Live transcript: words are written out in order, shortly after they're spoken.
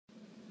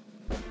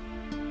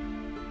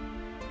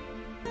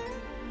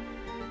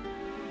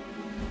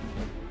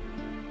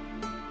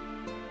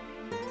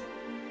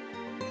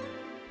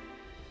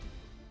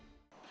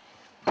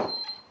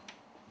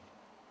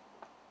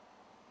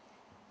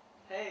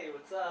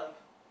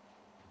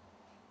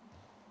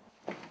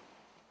love.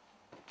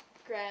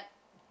 Grant,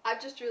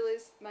 I've just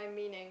realized my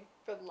meaning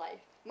for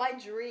life. My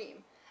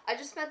dream. I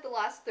just spent the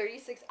last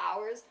 36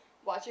 hours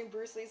watching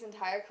Bruce Lee's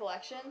entire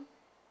collection.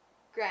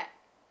 Grant,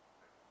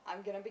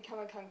 I'm gonna become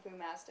a Kung Fu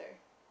master.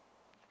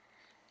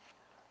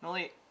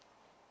 Noli,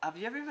 have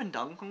you ever even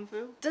done Kung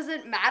Fu? Does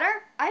it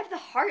matter? I have the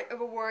heart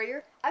of a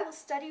warrior. I will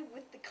study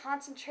with the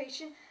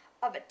concentration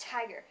of a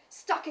tiger,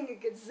 stalking a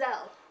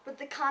gazelle, with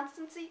the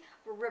constancy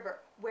of a river,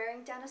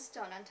 wearing down a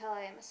stone until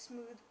I am a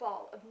smooth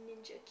ball of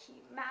ninja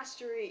ki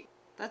mastery.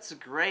 That's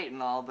great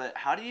and all, but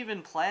how do you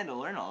even plan to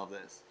learn all of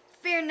this?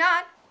 Fear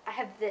not, I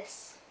have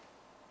this.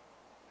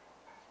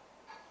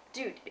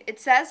 Dude, it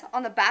says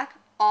on the back,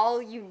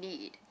 all you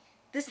need.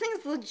 This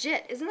thing's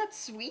legit. Isn't that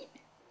sweet?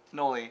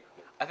 Noli,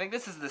 I think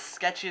this is the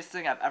sketchiest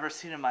thing I've ever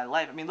seen in my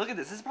life. I mean, look at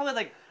this. This is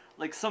probably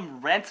like some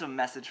ransom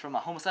message from a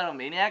homicidal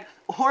maniac,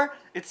 or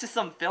it's just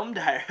some film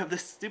diary of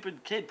this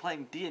stupid kid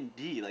playing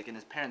D&D like in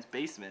his parents'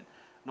 basement.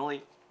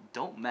 Noli,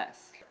 don't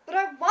mess. But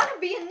I want to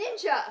be a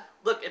ninja.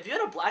 Look, if you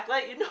had a black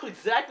light, you'd know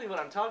exactly what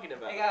I'm talking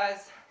about. Hey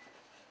guys,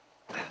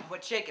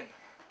 what's shaking?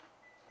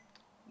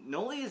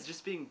 Noli is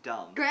just being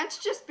dumb.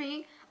 Grant's just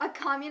being a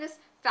communist,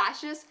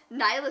 fascist,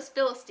 nihilist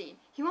Philistine.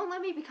 He won't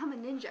let me become a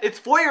ninja. It's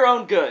for your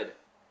own good.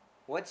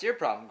 What's your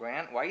problem,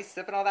 Grant? Why are you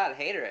sipping all that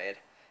haterade?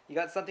 You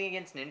got something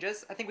against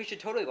ninjas? I think we should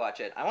totally watch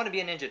it. I want to be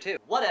a ninja too.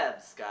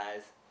 Whatevs,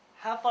 guys.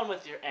 Have fun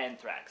with your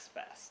anthrax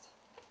fest.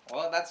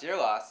 Well, that's your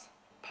loss.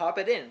 Pop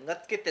it in.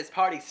 Let's get this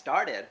party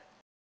started.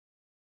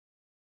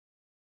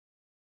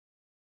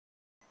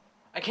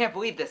 I can't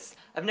believe this.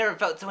 I've never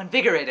felt so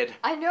invigorated.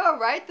 I know,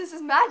 right? This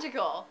is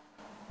magical.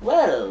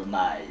 Well,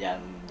 my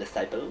young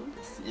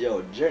disciples,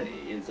 your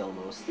journey is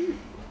almost through.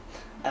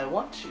 I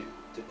want you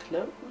to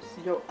close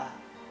your eyes.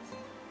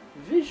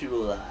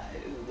 Visualize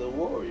the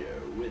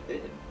warrior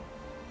within.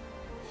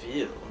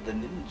 Feel the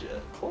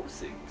ninja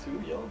coursing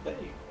through your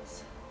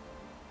veins.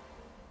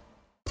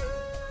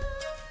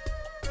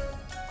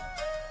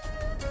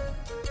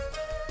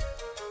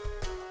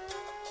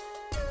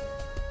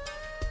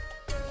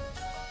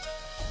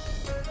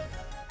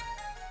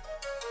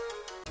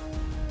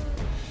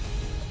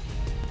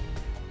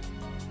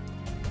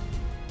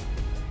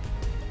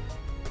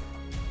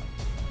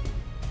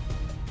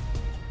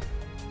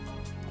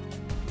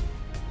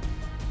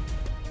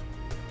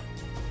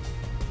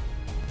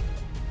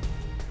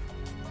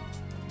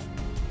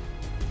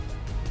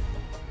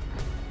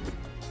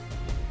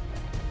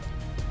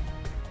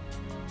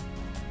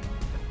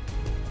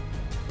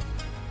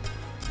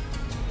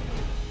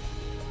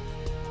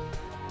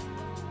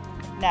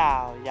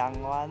 Now,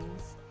 young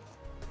ones,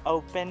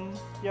 open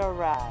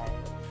your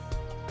eyes.